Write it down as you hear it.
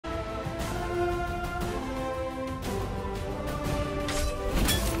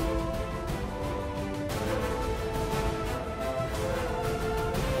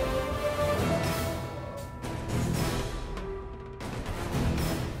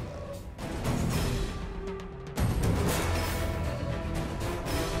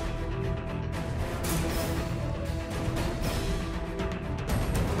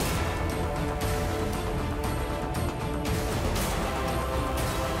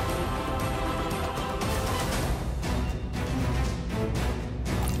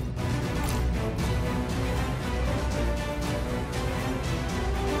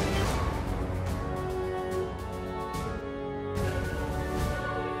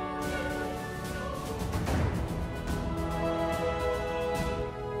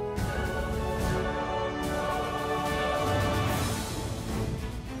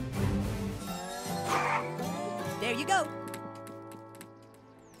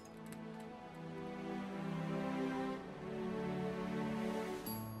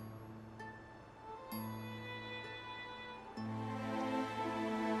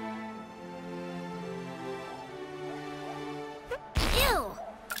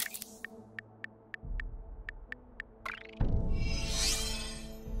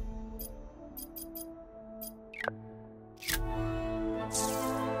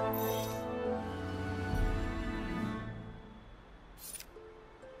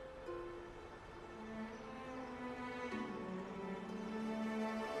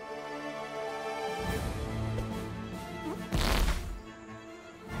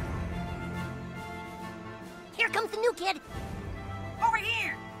with the new kid? Over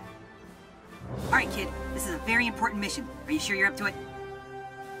here! Alright, kid. This is a very important mission. Are you sure you're up to it?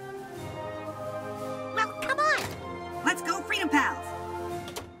 Well, come on! Let's go, Freedom Pals!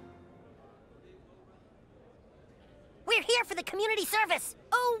 We're here for the community service.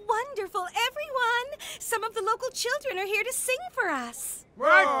 Oh, wonderful, everyone! Some of the local children are here to sing for us.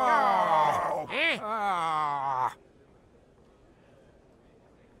 What?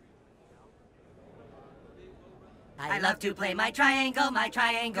 I love to play my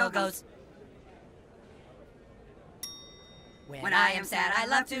triangle goes. When I am sad, I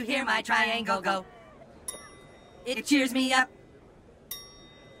love to hear my triangle go. It cheers me up.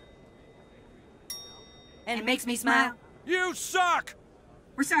 And it makes me smile. You suck!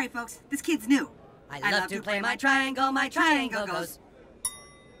 We're sorry, folks. This kid's new. I love to play my triangle goes.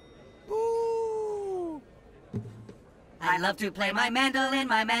 Ooh. I love to play my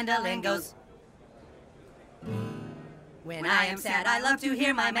mandolin goes. When I am sad, I love to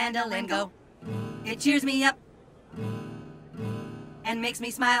hear my mandolin go. It cheers me up and makes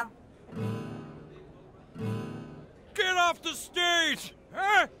me smile. Get off the stage!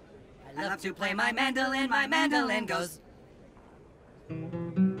 Huh? I love to play my mandolin goes.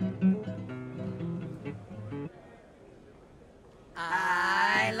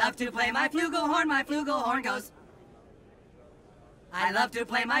 I love to play my flugelhorn goes. I love to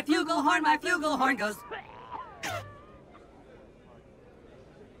play my flugelhorn goes.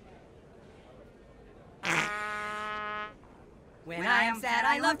 When I am sad,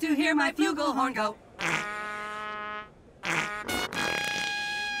 I love to hear my flugelhorn go.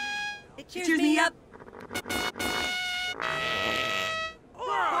 It cheers me up.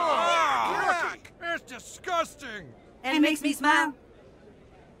 Oh, it's disgusting! And makes me smile.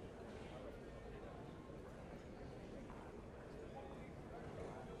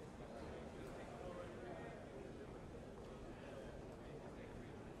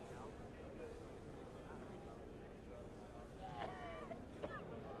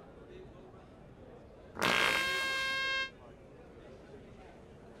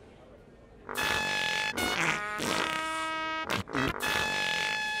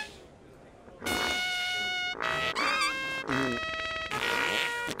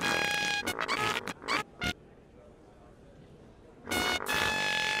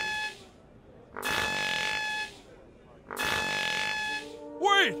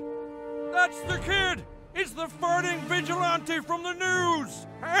 Wait! That's the kid! It's the farting vigilante from the news!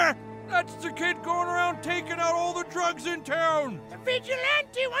 Huh? That's the kid going around taking out all the drugs in town! The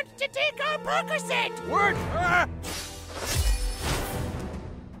vigilante wants to take our Percocet! What? Ah,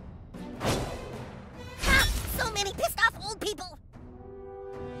 so many pissed off old people!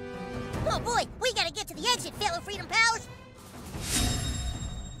 Oh boy, we gotta get to the exit, fellow Freedom Pals!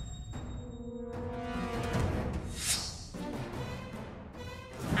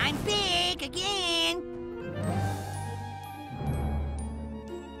 I'm big again!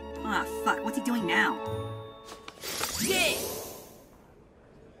 Ah, fuck. What's he doing now? Yeah!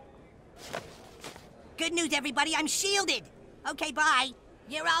 Good news, everybody. I'm shielded. Okay, bye.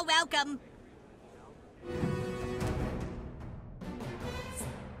 You're all welcome.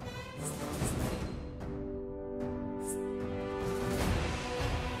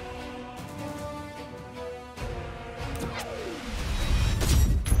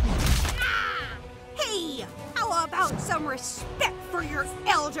 Hey, how about some respect for your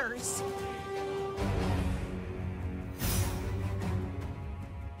elders?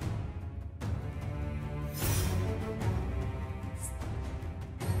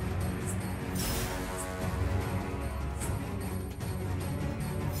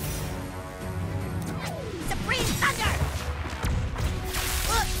 Supreme Thunder!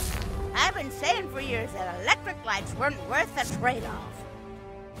 Whoops! I've been saying for years that electric lights weren't worth the trade-off.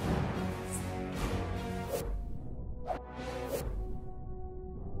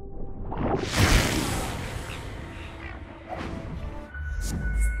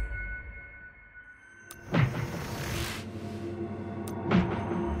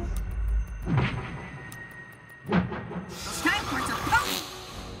 It's time for some poke!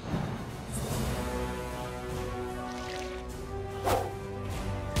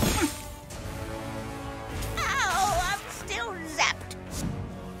 Ow! I'm still zapped.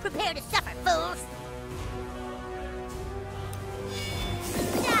 Prepare to suffer, fools!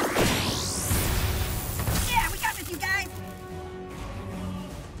 Yeah, we got this, you guys!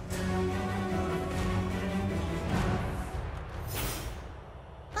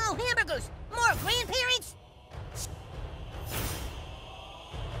 Oh, hamburgers! More grandparents!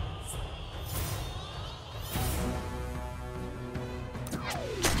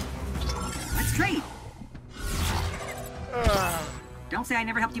 Let's trade! Don't say I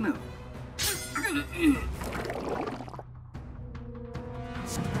never helped you move.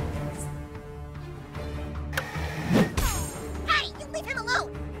 Hey, you leave him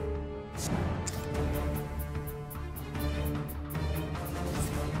alone!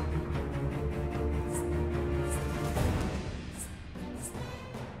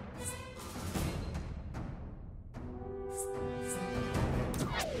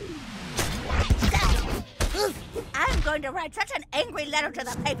 I'm going to write such an angry letter to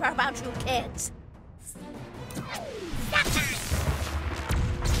the paper about you kids.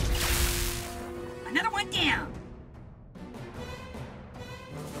 Another one down.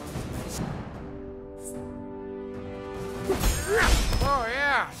 Oh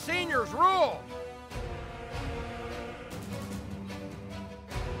yeah, seniors rule!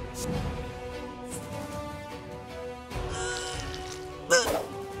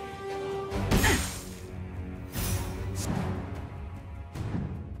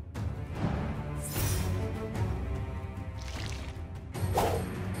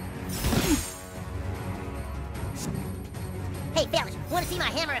 Hey, fellas, want to see my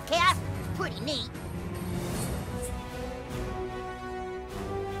hammer of chaos? It's pretty neat.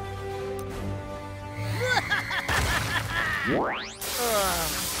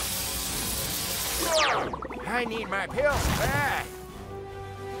 I need my pills back.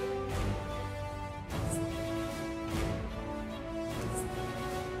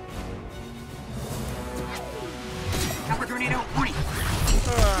 Copper tornado, warning.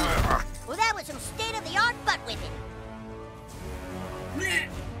 Well, that was some state-of-the-art butt whipping.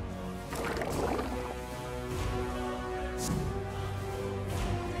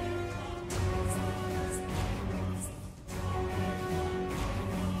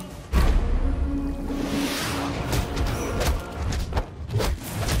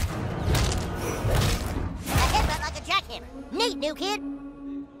 A headbutt like a jackhammer. Neat, new kid.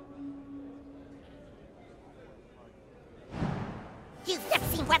 You've never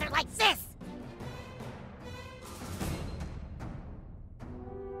seen weather like this!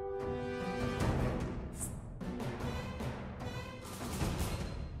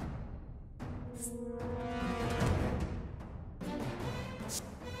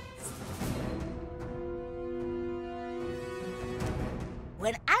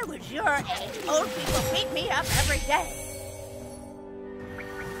 When I was your age, old people beat me up every day.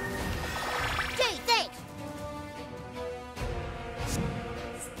 Gee, thanks!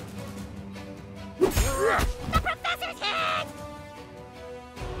 The professor's head!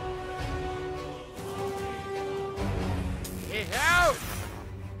 Get out!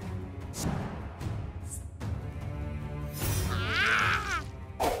 Ah!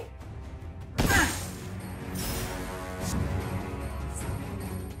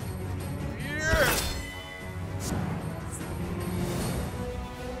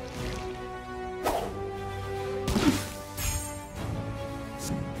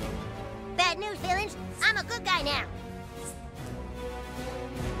 Bad news, villains. I'm a good guy now.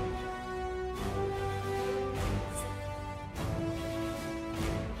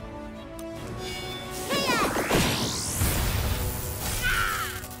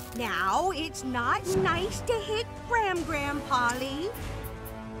 Now, it's not nice to hit Gram, Polly.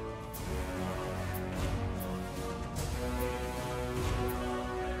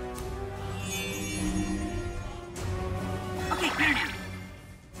 Okay, clear now.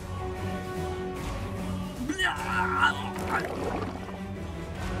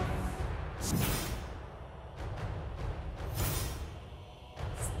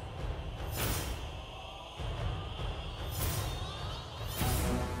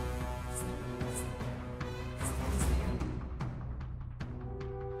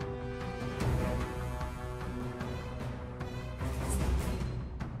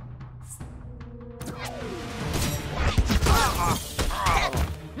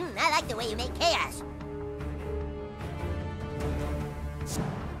 I like the way you make chaos.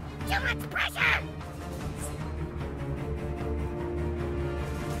 Too much pressure!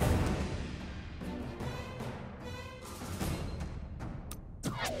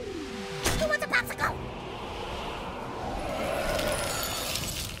 Who wants a popsicle?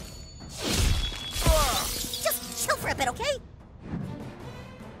 Just chill for a bit, okay?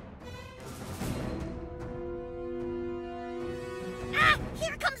 Ah!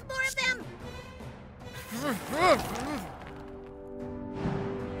 Here comes more of them!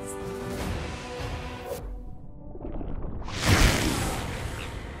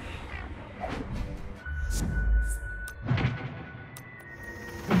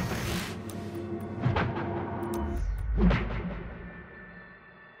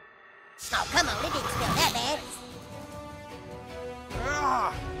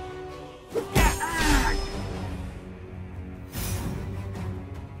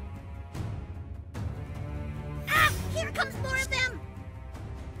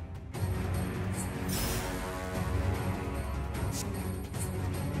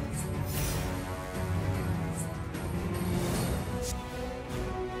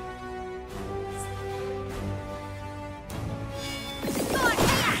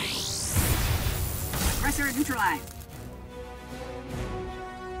 neutralized.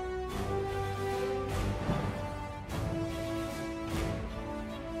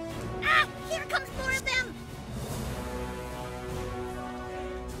 Ah! Here comes more of them!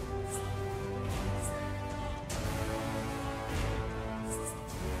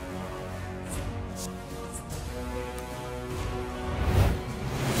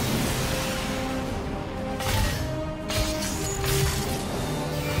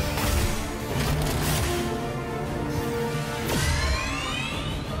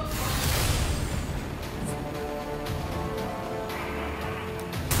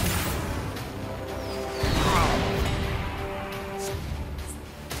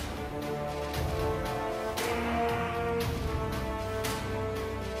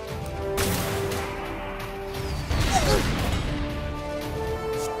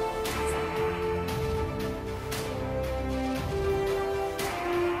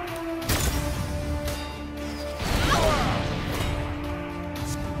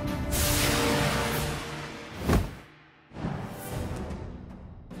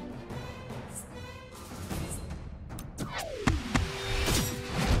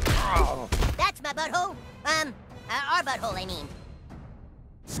 That's my butthole. Our butthole, I mean.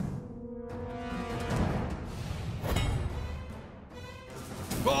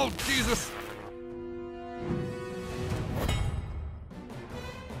 Oh, Jesus!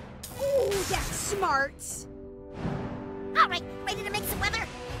 Ooh, that's smart. All right, ready to make some weather?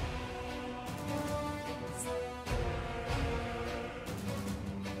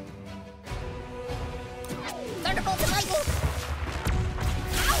 Thunderbolt and lightning!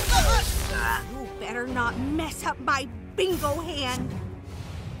 You better not mess up my bingo hand.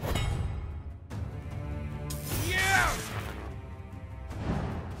 Yeah!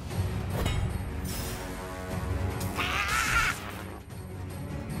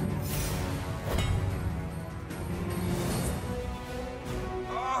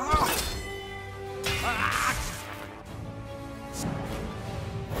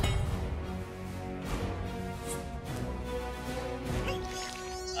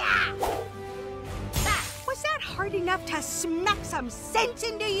 Was that hard enough to smack some sense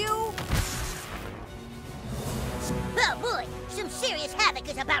into you? Oh boy, some serious havoc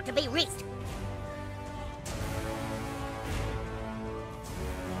is about to be wreaked.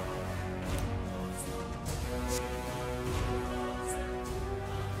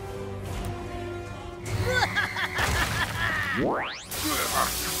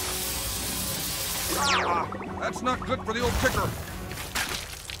 That's not good for the old kicker.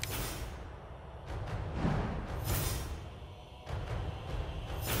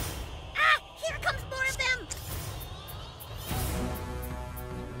 Ah! Here comes more of them!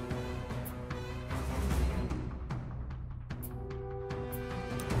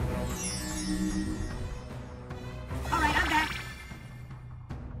 All right, I'm back.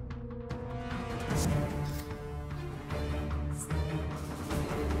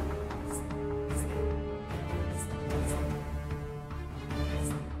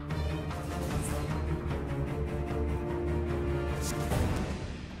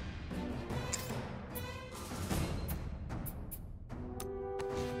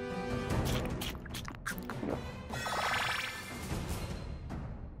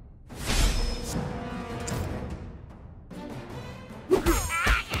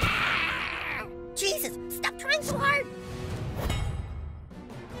 Jesus, stop trying so hard!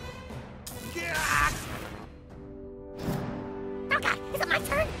 Oh god, is it my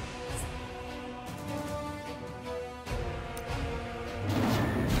turn?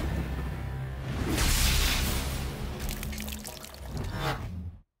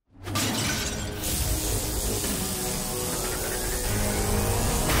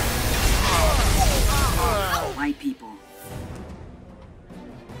 My people.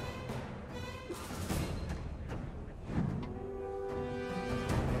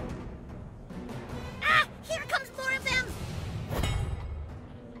 Ah! Here comes more of them!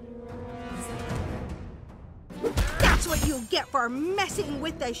 That's what you get for messing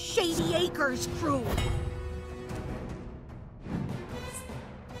with the Shady Acres crew.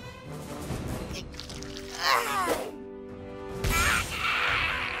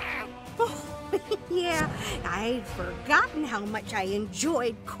 Yeah, I'd forgotten how much I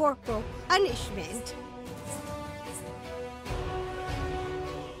enjoyed corporal punishment.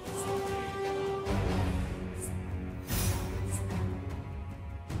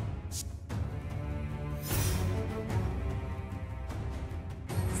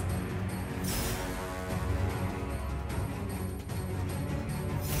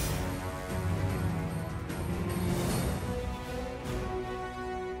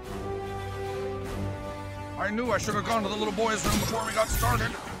 knew I should have gone to the little boy's room before we got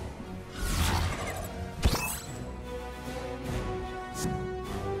started.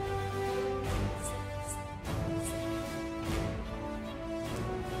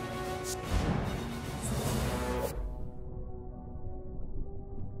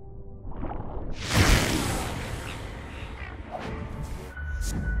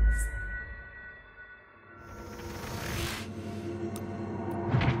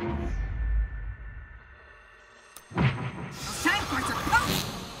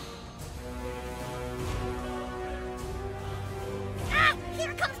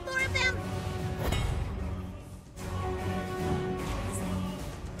 Here comes more of them!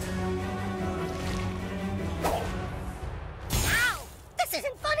 Ow! This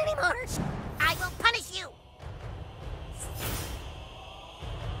isn't fun anymore! I will punish you!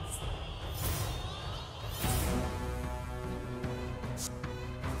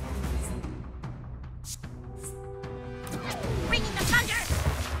 Bringing the thunder!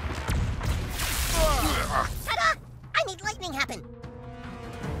 Ta-da! I need lightning happen!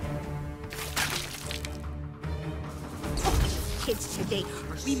 Kids today.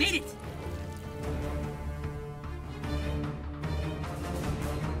 We made it!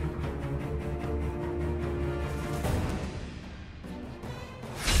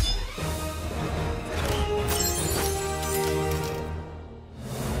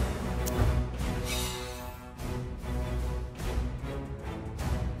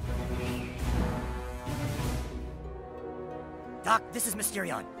 Doc, this is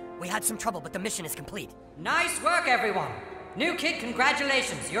Mysterion. We had some trouble, but the mission is complete. Nice work, everyone! New kid,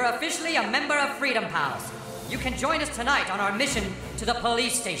 congratulations. You're officially a member of Freedom Pals. You can join us tonight on our mission to the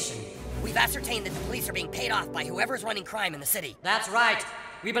police station. We've ascertained that the police are being paid off by whoever's running crime in the city. That's right.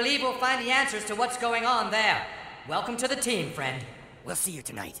 We believe we'll find the answers to what's going on there. Welcome to the team, friend. We'll see you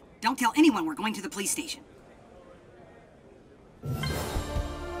tonight. Don't tell anyone we're going to the police station.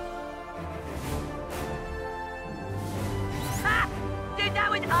 Ha! Dude, that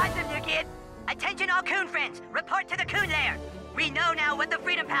was awesome, new kid! Attention all Coon friends! Report to the Coon Lair! We know now what the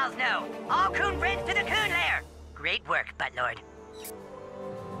Freedom Pals know! All Coon friends to the Coon Lair! Great work, Buttlord.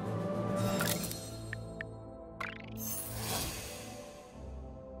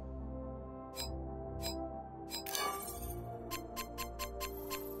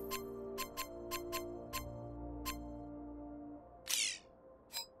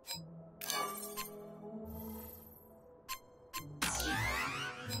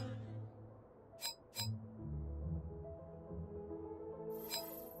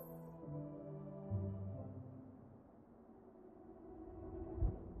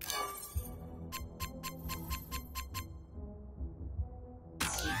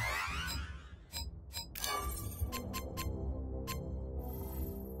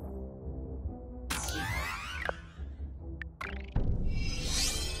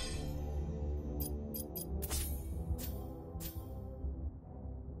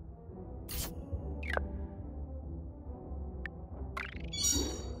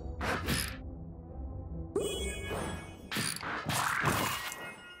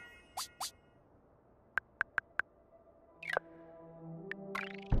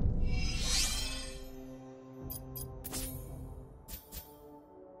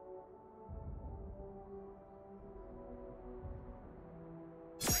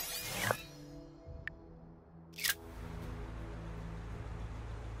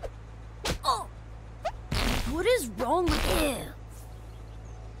 What is wrong with you?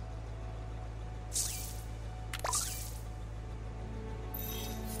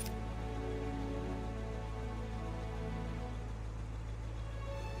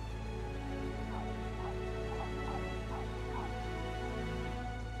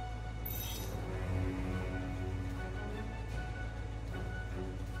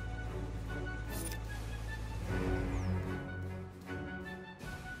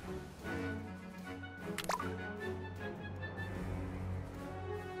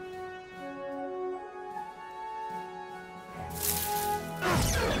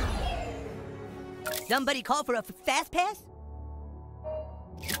 Somebody call for a fast pass?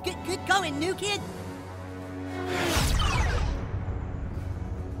 Good going, new kid.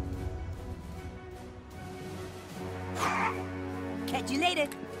 Catch you later.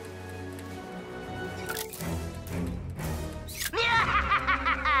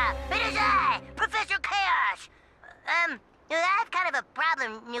 It is I, Professor Chaos. I have kind of a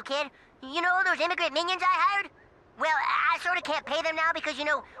problem, new kid. You know all those immigrant minions I hired? Well, I sort of can't pay them now because, you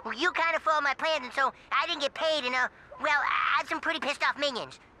kind of followed my plans, and so I didn't get paid, and, I have some pretty pissed off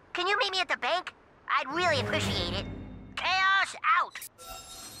minions. Can you meet me at the bank? I'd really appreciate it. Chaos out!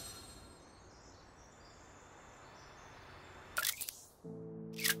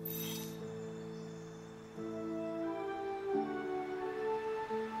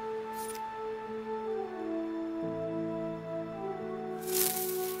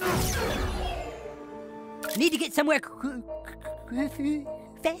 Need to get somewhere fast,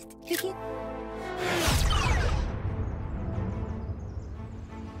 new kid?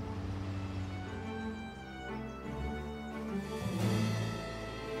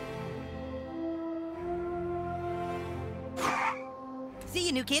 See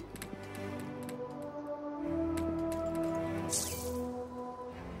you, new kid.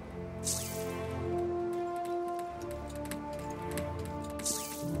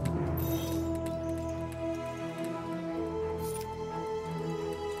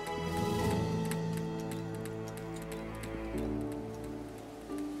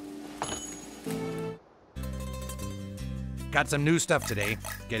 Got some new stuff today.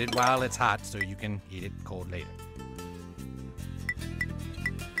 Get it while it's hot so you can eat it cold later.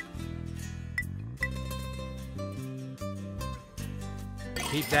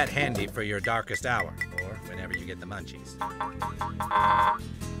 Keep that handy for your darkest hour, or whenever you get the munchies.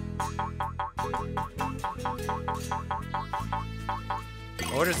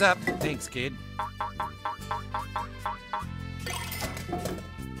 Orders up. Thanks, kid.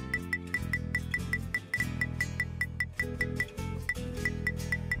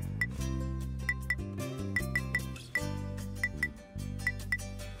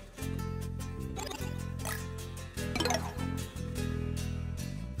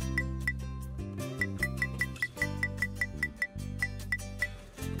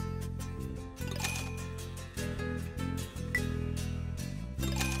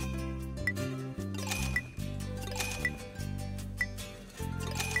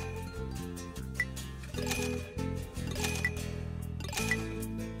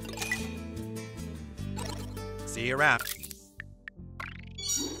 See you around.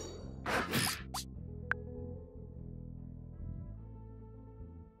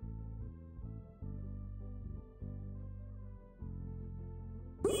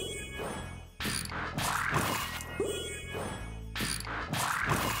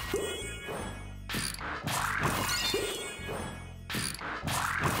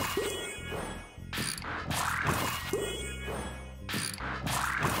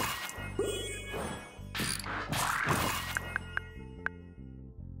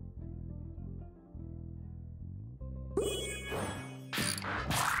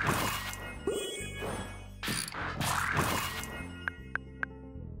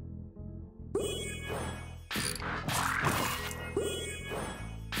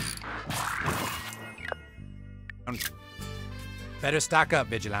 Better stock up,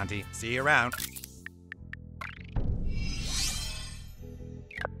 Vigilante. See you around.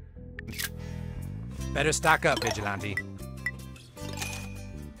 Better stock up, Vigilante.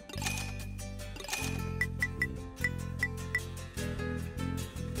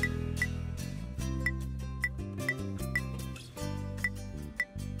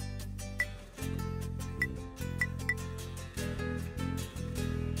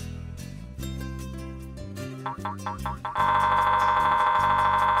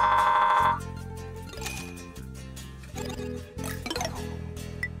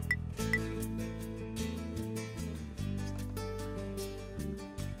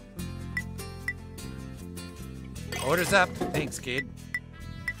 Orders up. Thanks, kid.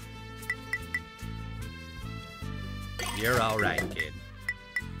 You're all right, kid.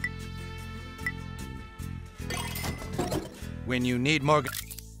 When you need more...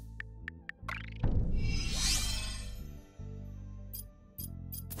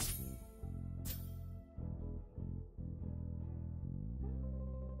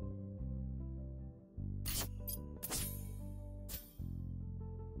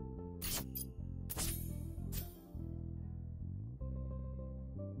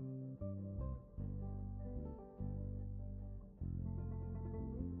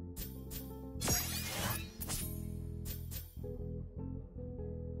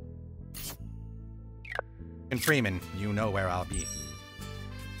 And Freeman, you know where I'll be.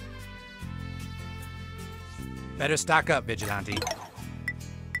 Better stock up, Vigilante.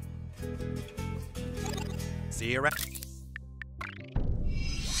 See you around.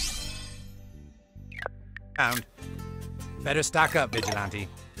 Better stock up, Vigilante.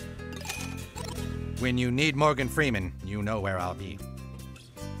 When you need Morgan Freeman, you know where I'll be.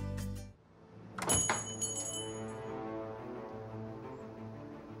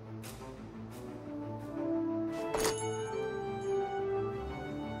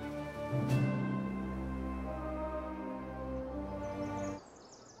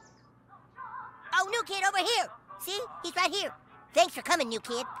 Oh, new kid over here. See? He's right here. Thanks for coming, new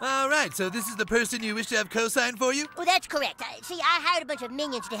kid. All right, so this is the person you wish to have co-sign for you? Oh, that's correct. See, I hired a bunch of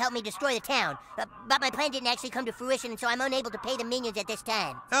minions to help me destroy the town. But my plan didn't actually come to fruition, and so I'm unable to pay the minions at this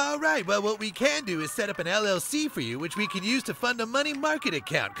time. All right, well, what we can do is set up an LLC for you, which we can use to fund a money market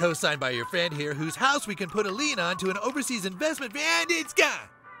account co-signed by your friend here, whose house we can put a lien on to an overseas investment, and it's gone.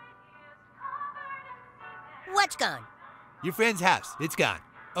 What's gone? Your friend's house. It's gone.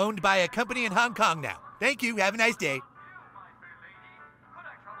 Owned by a company in Hong Kong now. Thank you. Have a nice day.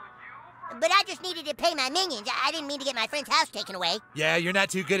 But I just needed to pay my minions. I didn't mean to get my friend's house taken away. Yeah, you're not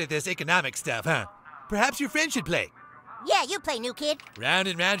too good at this economic stuff, huh? Perhaps your friend should play. Yeah, you play, new kid. Round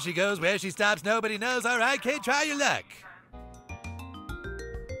and round she goes. Where she stops, nobody knows. All right, kid, try your luck.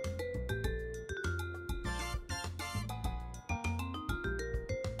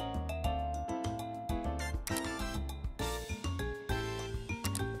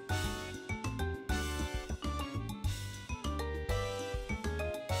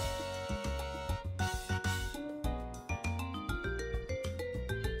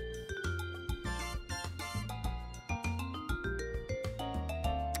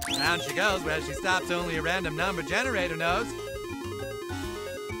 Round she goes, where she stops, only a random number generator knows.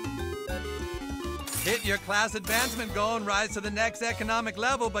 Hit your class advancement goal and rise to the next economic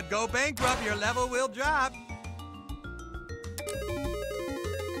level, but go bankrupt, your level will drop.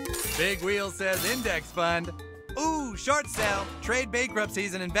 Big Wheel says index fund. Ooh, short sell. Trade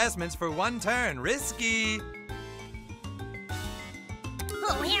bankruptcies and investments for one turn. Risky.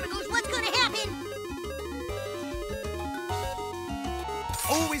 Oh, here goes. What's gonna happen?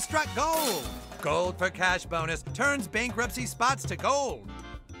 Oh, we struck gold. Gold for cash bonus turns bankruptcy spots to gold.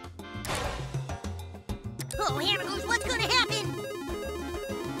 Oh, here goes. What's gonna happen?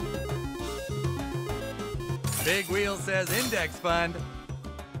 Big Wheel says index fund.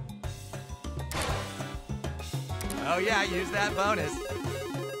 Oh yeah, use that bonus.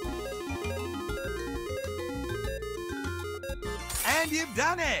 And you've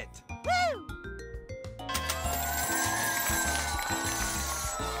done it! Woo!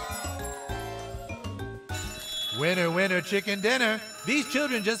 Winner, winner, chicken dinner. These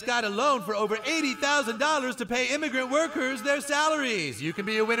children just got a loan for over $80,000 to pay immigrant workers their salaries. You can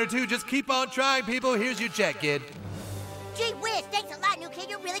be a winner too. Just keep on trying, people. Here's your check, kid. Gee whiz, thanks a lot, new kid.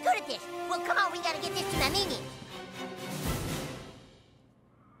 You're really good at this. Well, come on, we gotta get this to my minions.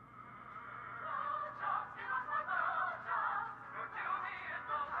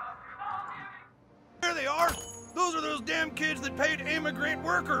 There they are. Those are those damn kids that paid immigrant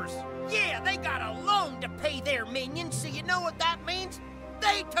workers. Yeah, they got a loan to pay their minions, so you know what that means?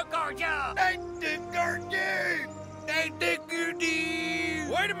 They took our job! They took our deed! They took your deed!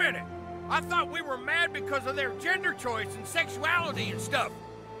 Wait a minute! I thought we were mad because of their gender choice and sexuality and stuff.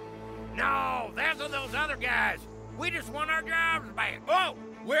 No, those are those other guys. We just want our jobs back. Oh,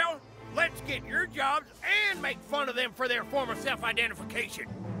 well, let's get your jobs and make fun of them for their form of self-identification.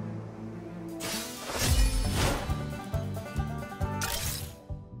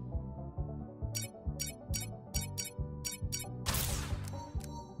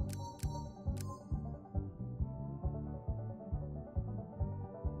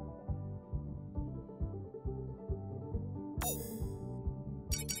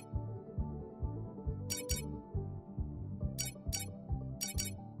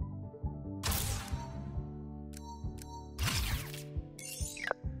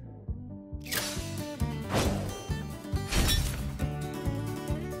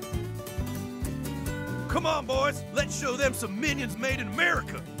 Come on, boys. Let's show them some minions made in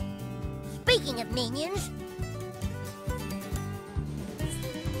America. Speaking of minions...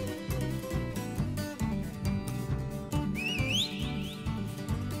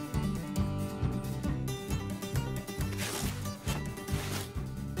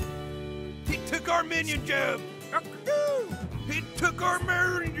 He took our minion job. He took our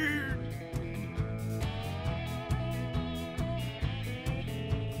minion.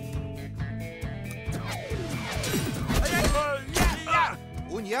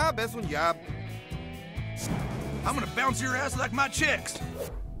 Un yab es un yab. I'm gonna bounce your ass like my chicks.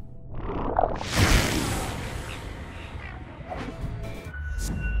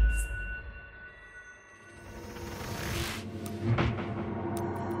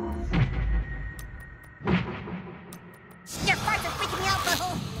 Your parts are freaking me out,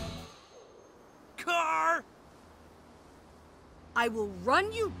 butthole! Car! I will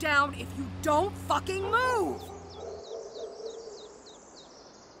run you down if you don't fucking move!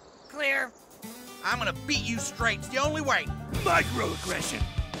 Clear. I'm gonna beat you straight. It's the only way. Microaggression.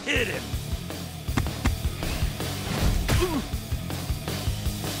 Hit him.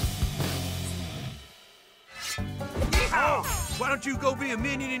 Oh, Why don't you go be a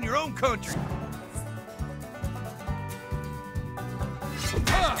minion in your own country?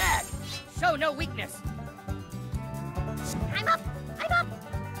 Show no weakness. I'm up! I'm up!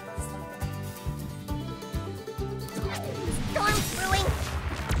 Storm brewing!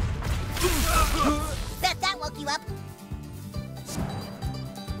 Bet that woke you up.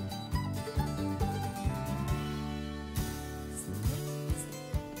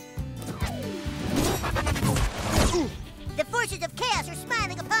 The forces of chaos are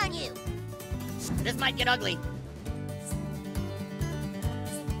smiling upon you. This might get ugly.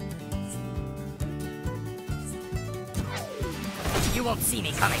 You won't see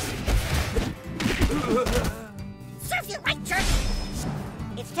me coming. Serves you right, jerk!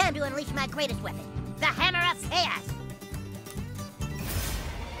 It's time to unleash my greatest weapon, the Hammer of Chaos!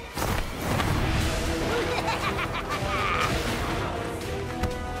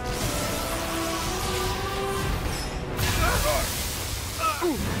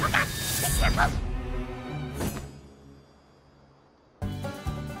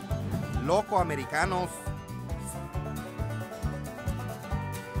 Loco americanos.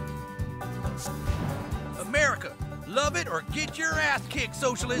 America, love it or get your ass kicked,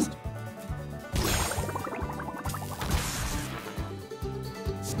 socialist!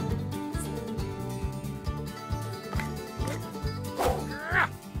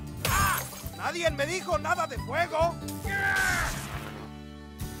 Nadie me dijo nada de fuego.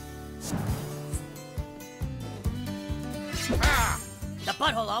 The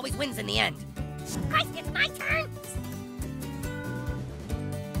butthole always wins in the end. Christ, it's my turn!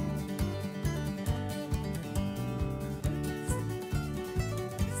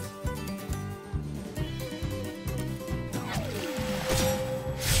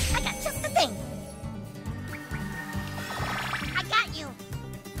 I got just the thing! I got you!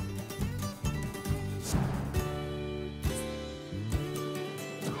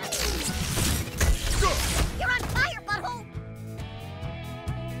 You're on fire, butthole!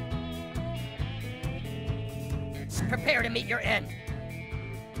 Prepare to meet your end.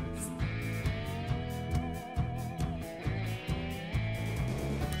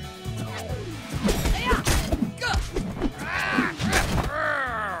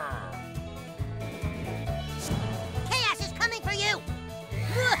 Chaos is coming for you!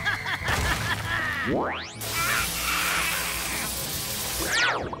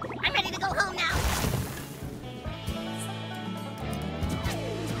 I'm ready to go home now!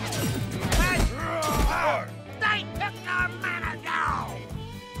 They took our mana down!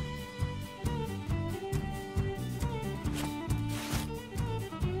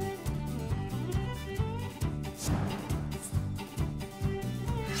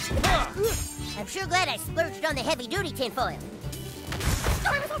 I'm sure glad I splurged on the heavy-duty tinfoil.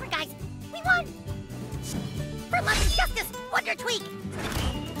 Storm is over, guys! We won! For love and justice, Wonder Tweak!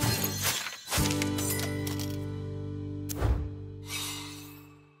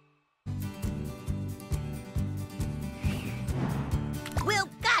 Well,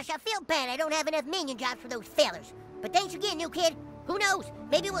 gosh, I feel bad I don't have enough minion jobs for those failers. But thanks again, new kid. Who knows?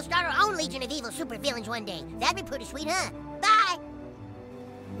 Maybe we'll start our own legion of evil supervillains one day. That'd be pretty sweet, huh? Bye!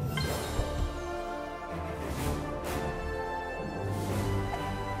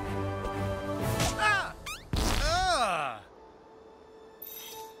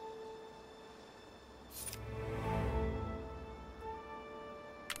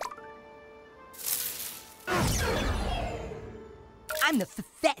 I'm the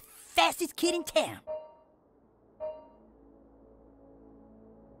fastest kid in town.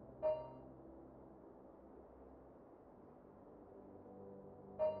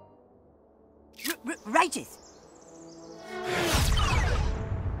 Righteous.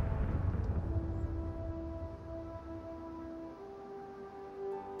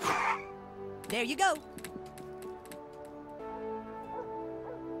 There you go.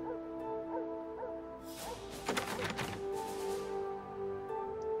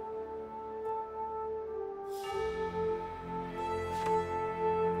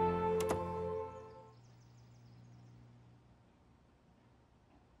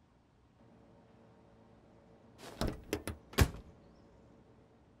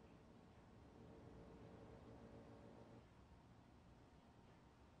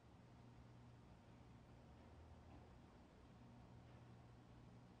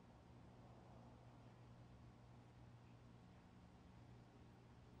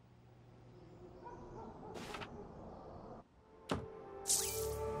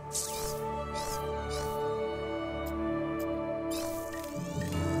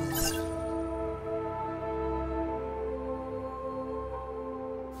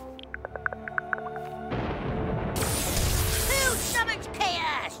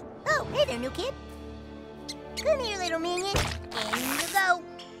 there, new kid. Come here, little minion. In you go.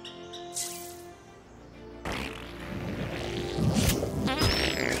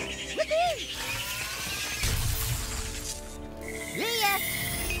 Whoopee! See ya.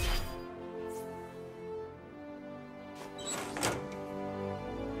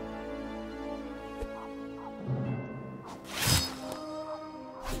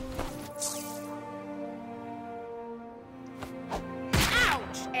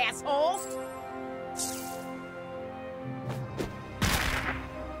 Ouch, asshole!